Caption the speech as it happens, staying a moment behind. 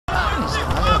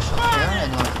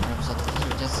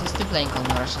playing on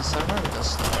the Russian server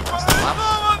because that's the map.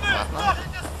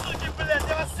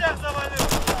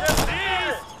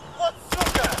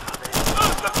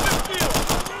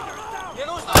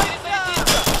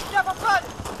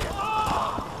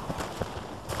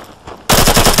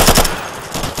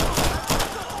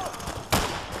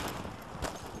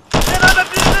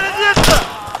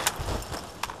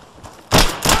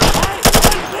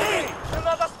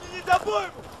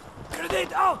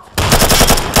 Grenade out!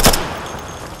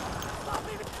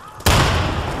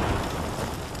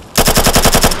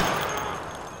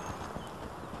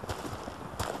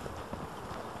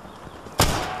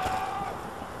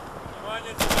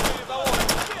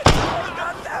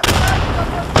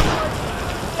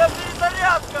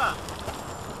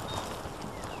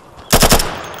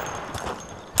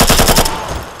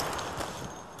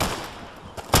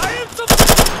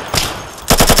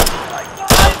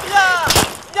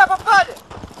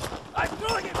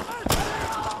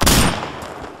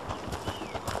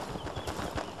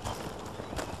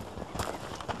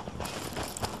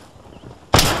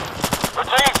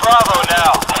 Bravo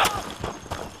now.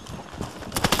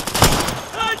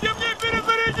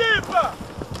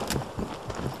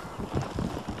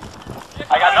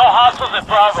 I got no hostiles at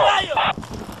Bravo.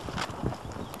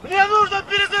 Мне нужно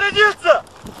перезарядиться!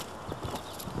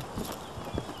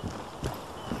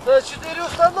 Т-4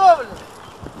 установлен.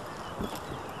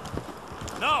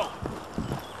 No.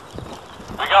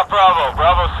 We got Bravo.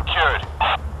 Bravo secured.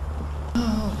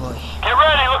 Oh boy. Get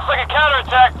ready. Looks like a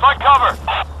counterattack. Find cover.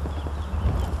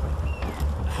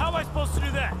 How am I supposed to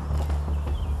do that?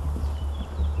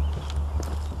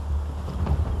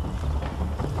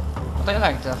 But I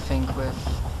like the thing with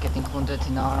getting wounded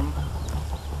in arm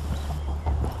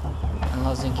and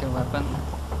losing your weapon.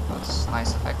 That's a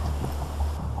nice effect.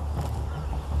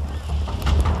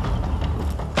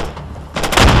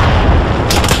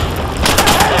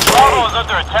 Bravo is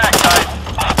under attack, guys.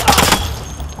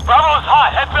 Bravo is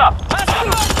hot. Heads up.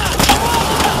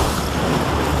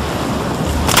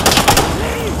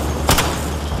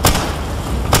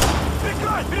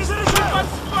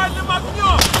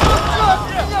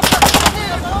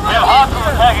 We have hostiles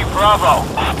attacking Bravo.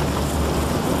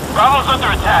 Bravo's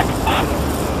under attack.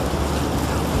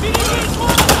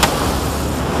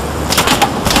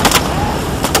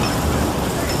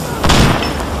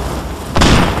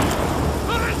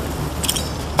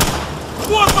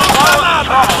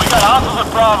 Bravo, we got hostiles at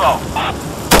Bravo.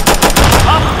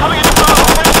 Hostiles coming into Bravo.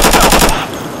 Brace yourself.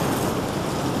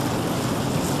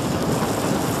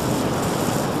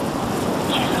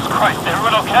 Jesus Christ,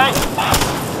 everyone okay?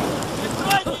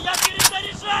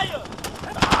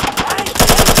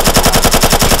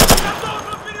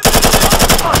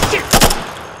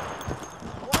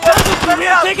 We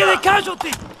are taking a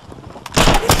casualty!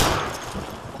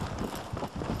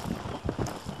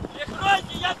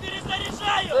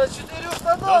 Т-4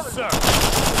 установлен. No, sir.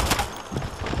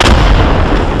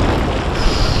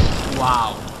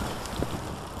 Wow.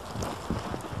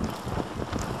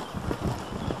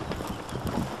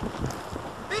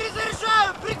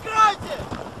 Перезаряжаю! Прикройте!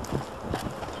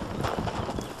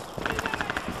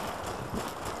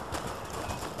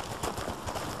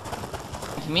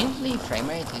 Immediately frame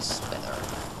rate is better.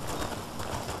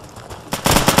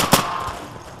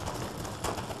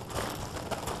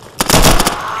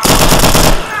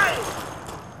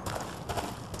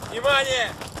 Внимание!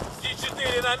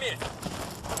 С-4 на месте!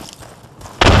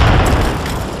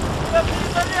 Это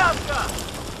перезарядка!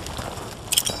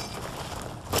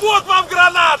 Вот вам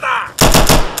граната!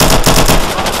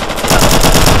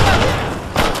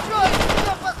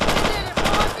 Меня подстрелили!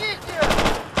 Помогите!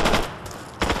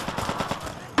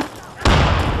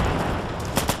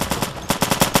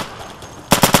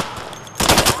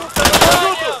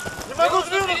 Не могу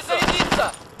перезарядиться!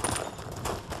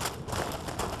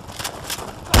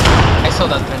 I saw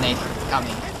that grenade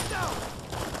coming.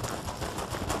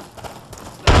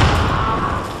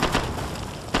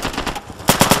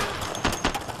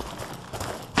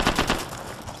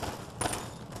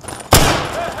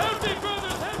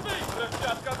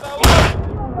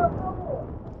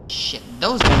 Shit,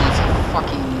 those grenades are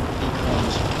fucking big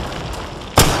range.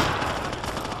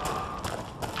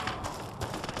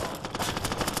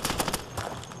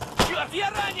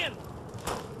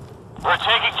 We're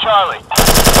taking Charlie.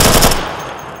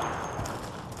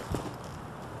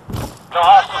 No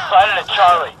hostiles sighted at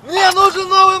Charlie. Мне нужен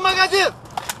новый магазин!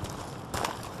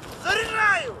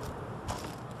 Заряжаю!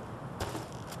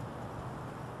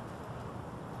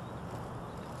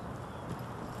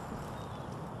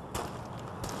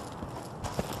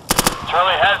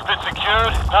 Charlie has been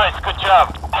secured. Nice, good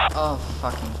job. Oh,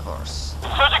 fucking course.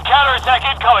 Insurgent counterattack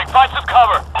incoming. Find some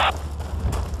cover.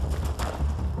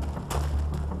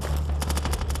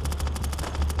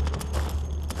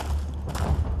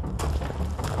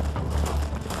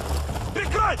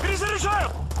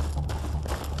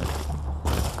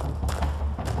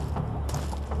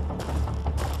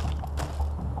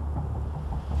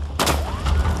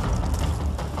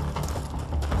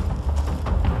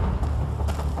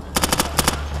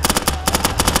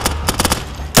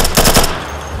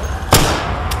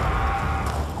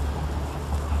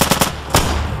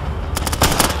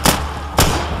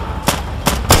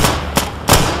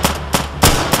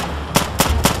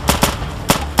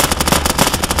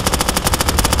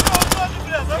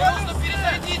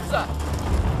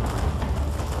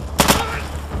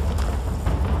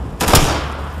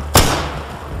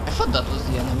 thought that was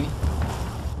the enemy.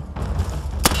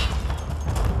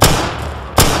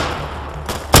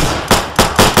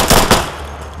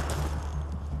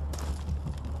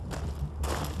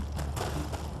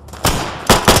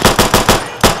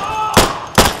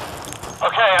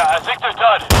 Okay, I think they're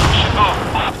done. We should move.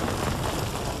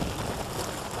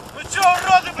 Ну чё,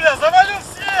 уроды, бля, завалил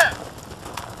все!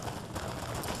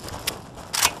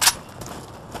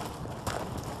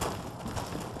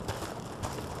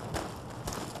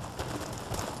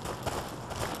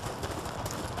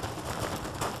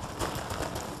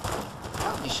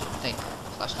 Probably should take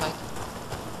flashlight.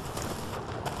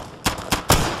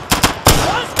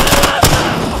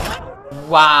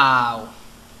 Wow!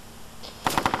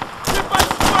 Ты под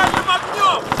спальным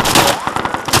огнем!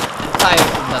 Tired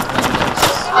of that vengeance.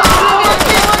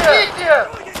 Помогите!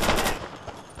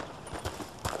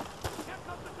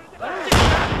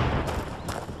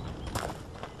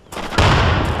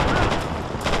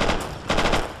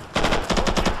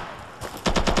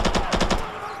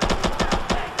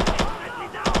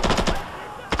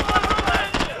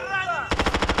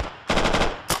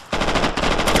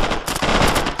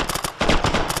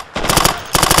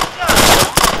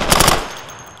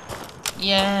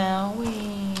 Yeah,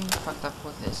 we fucked up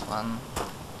with this one.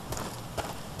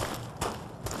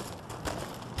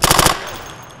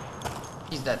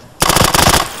 He's dead.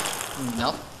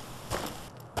 No.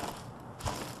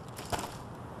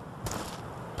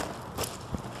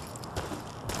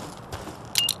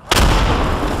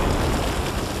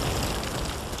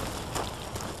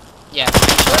 Yeah.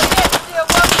 Все,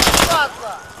 вам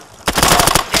падла!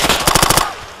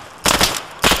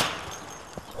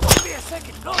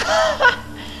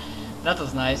 That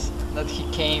was nice. That he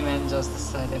came and just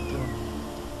decided to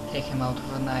take him out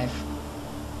with a knife.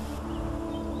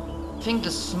 I think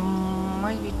this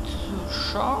might be too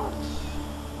short.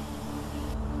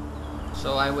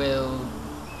 So I will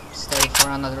stay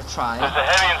for another try. There's a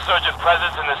heavy insurgent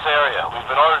presence in this area. We've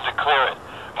been ordered to clear it.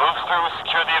 Move through,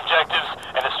 secure the objectives,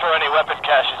 and destroy any weapon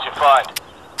caches you find.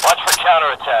 Watch for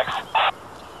counterattacks.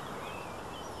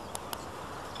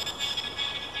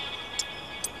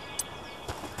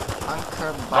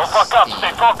 Bunker Don't fuck up, busty.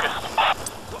 stay focused.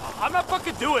 I'm not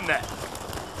fucking doing that.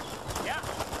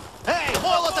 Эй,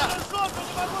 молото!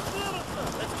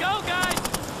 Let's go, guys.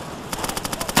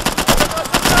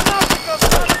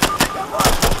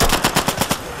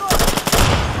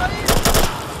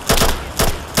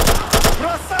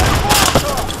 Бросай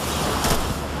молото!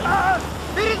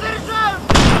 Перезаряжаю!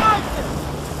 Давайте!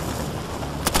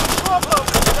 Опа,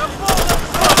 я полный!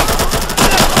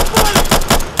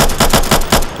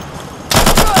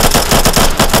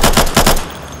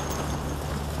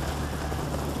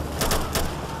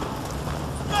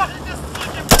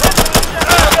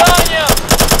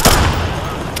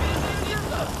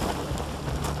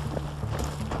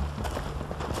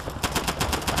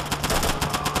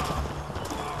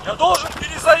 Я должен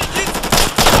перезарядиться!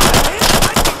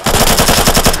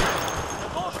 Я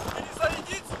должен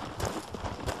перезарядиться!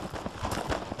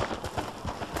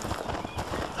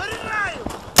 Заряжаю!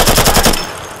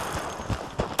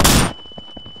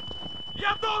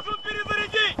 Я должен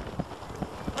перезарядить!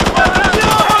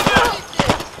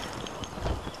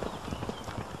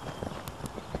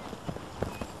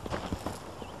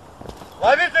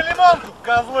 Ловите лимонку,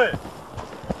 козлы!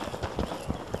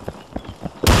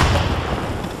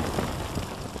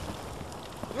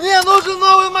 Мне нужен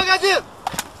новый магазин!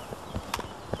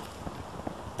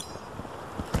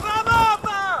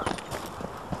 Граната!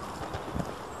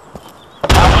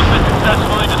 Alpha's been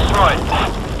successfully destroyed.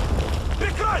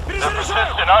 Прикрой, They're перезаряжаю!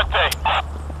 persistent, aren't they?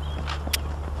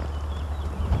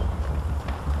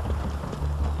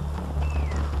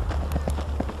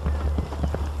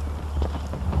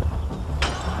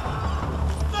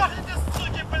 Сдохните,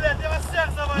 суки, блядь, я вас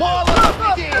всех завалю!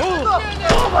 Молотов, иди!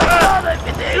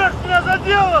 Черт меня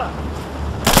задело!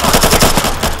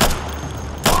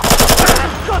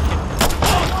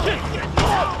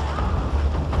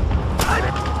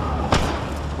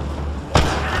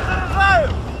 Перезаряжаю!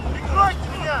 Прикройте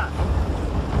меня!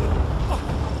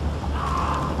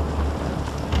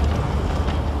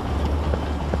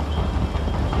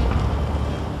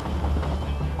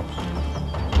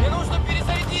 Мне нужно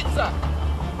перезарядиться!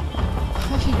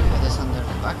 I think we had this under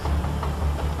the back.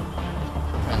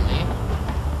 Friendly.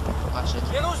 Watch it.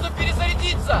 Мне нужно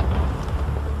перезарядиться!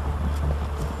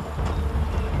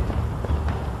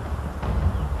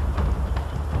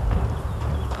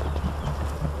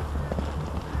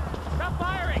 Stop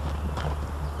firing.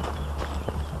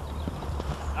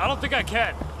 I don't think I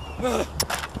can.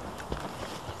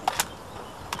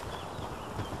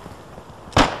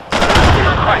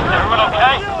 Right, everyone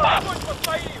okay? Огонь по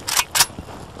своим!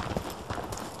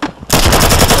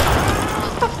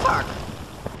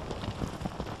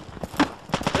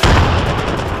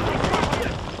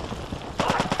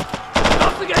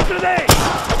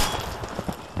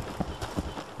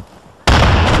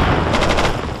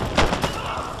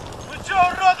 Вы чё,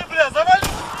 уроды, бля, завалите!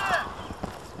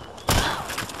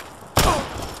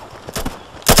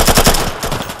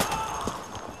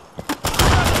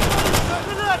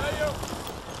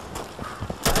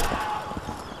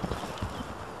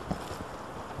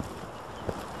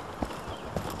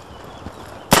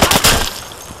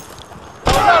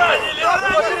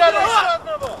 Потеряли еще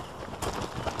одного!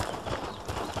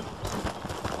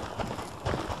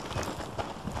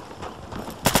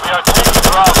 We are taking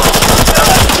Bravo.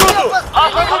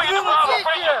 Hostile moving into Bravo.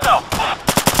 Brace yourself.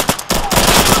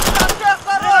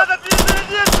 Не надо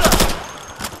перезарядиться!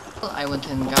 I went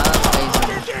in gun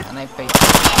laser and I paid.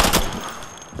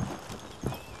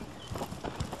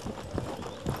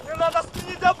 Не надо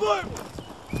сменить обойму!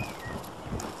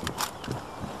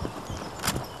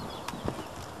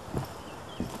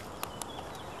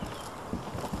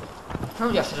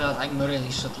 Probably after that I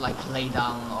really should like lay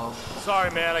down of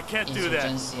Sorry, man, I can't do that.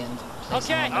 Insurgency and play some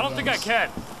Okay, other I don't think I games. can.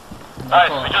 And Nice,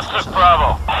 call we it just took especially.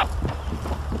 Bravo.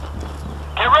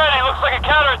 Get ready, looks like a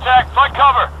counterattack. Find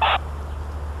cover.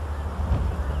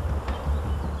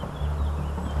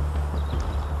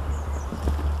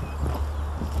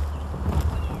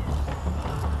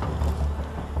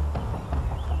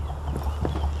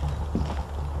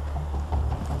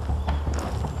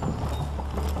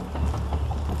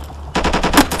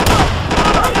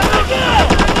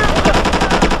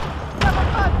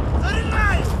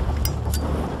 Заряжай!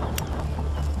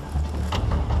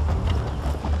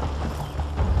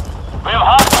 We have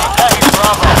hostiles attacking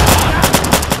Bravo.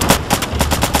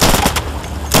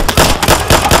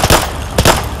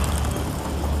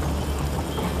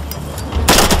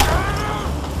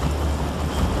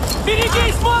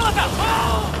 Берегись, молотов!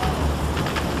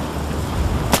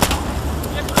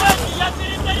 Прекратите, я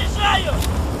перезаряжаю!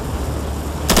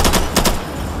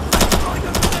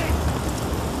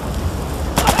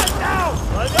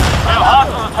 We have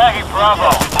hostiles attacking Bravo.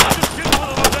 Just get one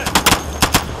of them in.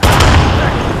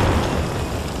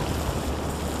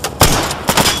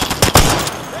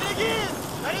 Берегись!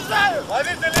 Заряжаю!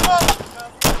 Ловите лимон!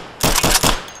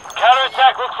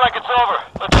 Counterattack looks like it's over.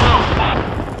 Let's move.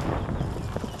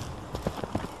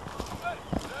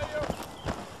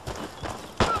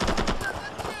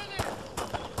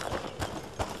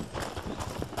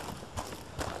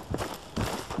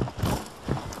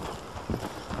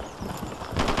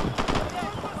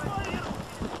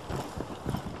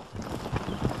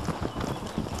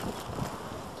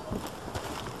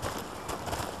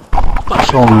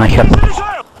 Пошел нахер.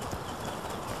 Заряжаю!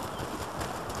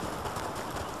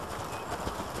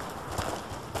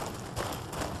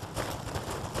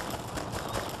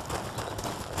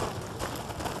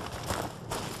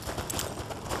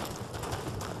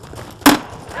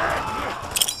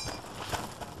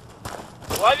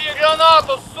 Лови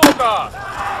гранату, сука!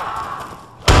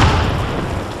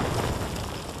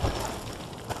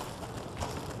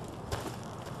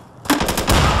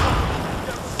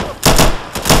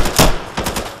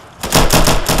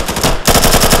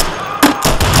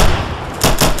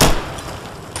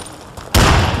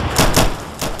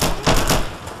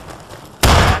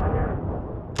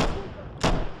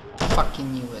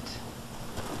 Fucking knew it.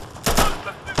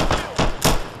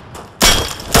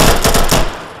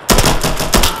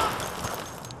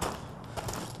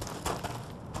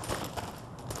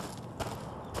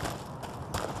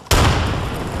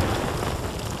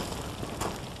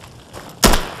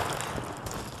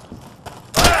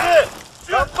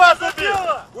 Комбат убит!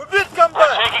 Убит We're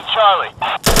комбат! taking Charlie.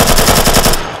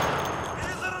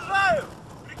 Перезаряжаю!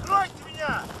 Прикройте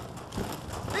меня!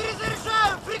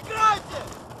 Перезаряжаю! Прикройте!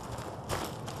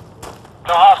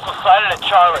 No hostiles sighted at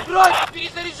Charlie. Прикройте!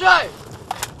 Перезаряжаю!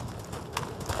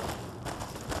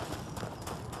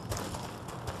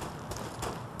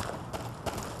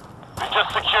 We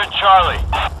just secured Charlie.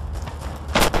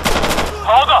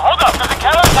 Hold up. There's a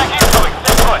counterattack incoming.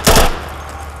 Stay put.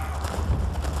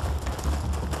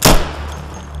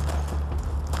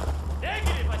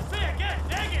 Negative, I say again,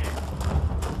 negative!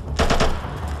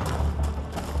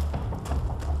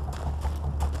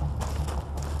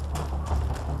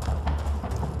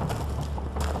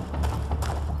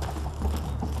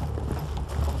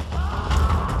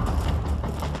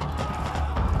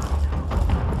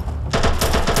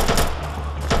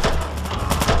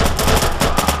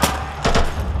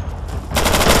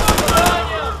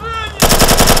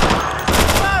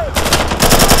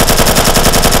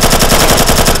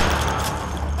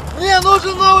 Мне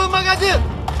нужен новый магазин!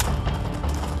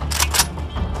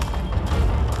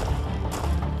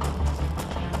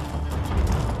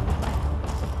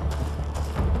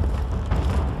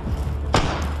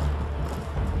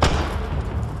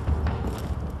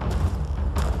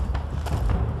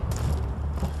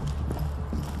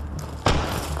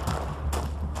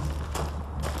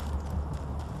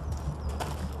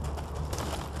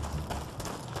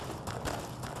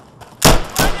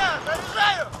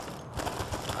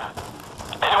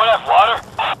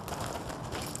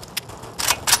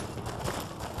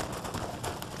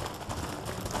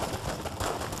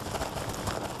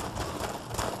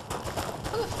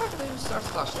 they use our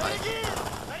flashlight?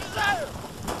 Заряжаю!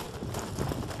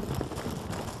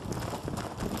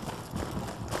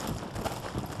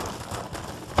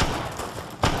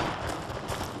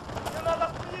 Мне надо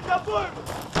отменить обойму!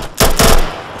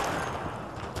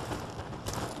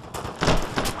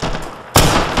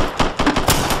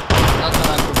 Not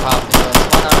gonna group up because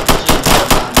one RPG is well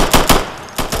done.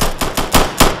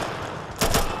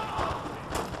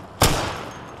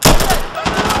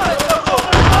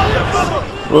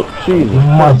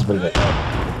 Мать, блядь.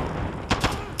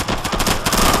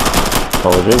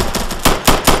 Положи.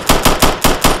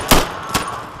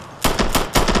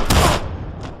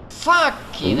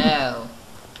 Fucking hell!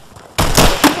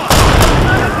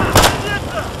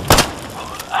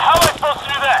 How am I supposed to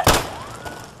do that?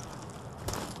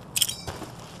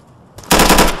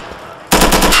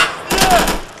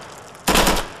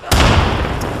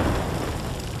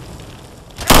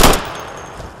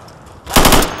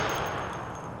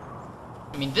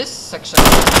 I mean, this section is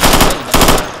really bad.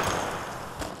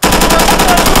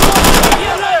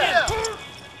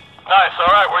 Nice,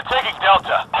 alright, we're taking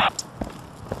Delta.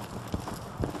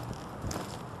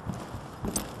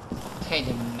 Okay,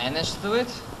 they managed to do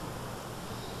it.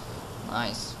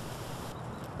 Nice.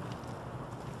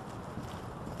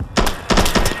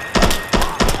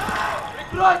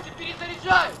 Прикройте,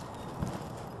 перезаряжаю!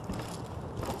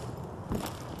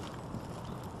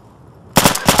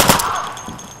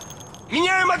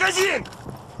 Меняю магазин!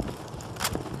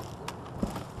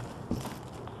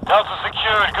 Delta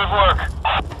secured, good work.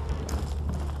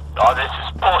 Oh, this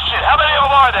is bullshit. How many of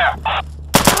them are there?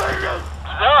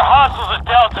 There are hostiles at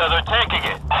Delta, they're taking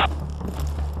it.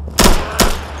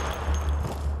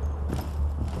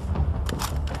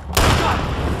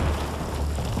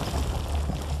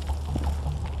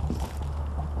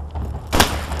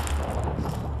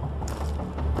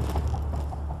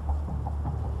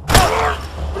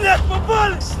 Блядь,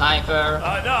 попали! Sniper.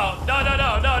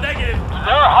 No, negative.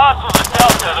 There are hostiles at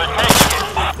Delta, they're taking it.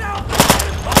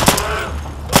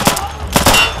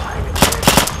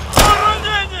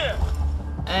 Вооружение!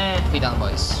 And we done,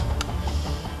 boys.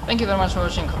 Thank you very much for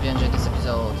watching. Hope you enjoyed this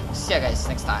episode. See you guys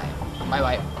next time. Bye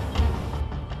bye.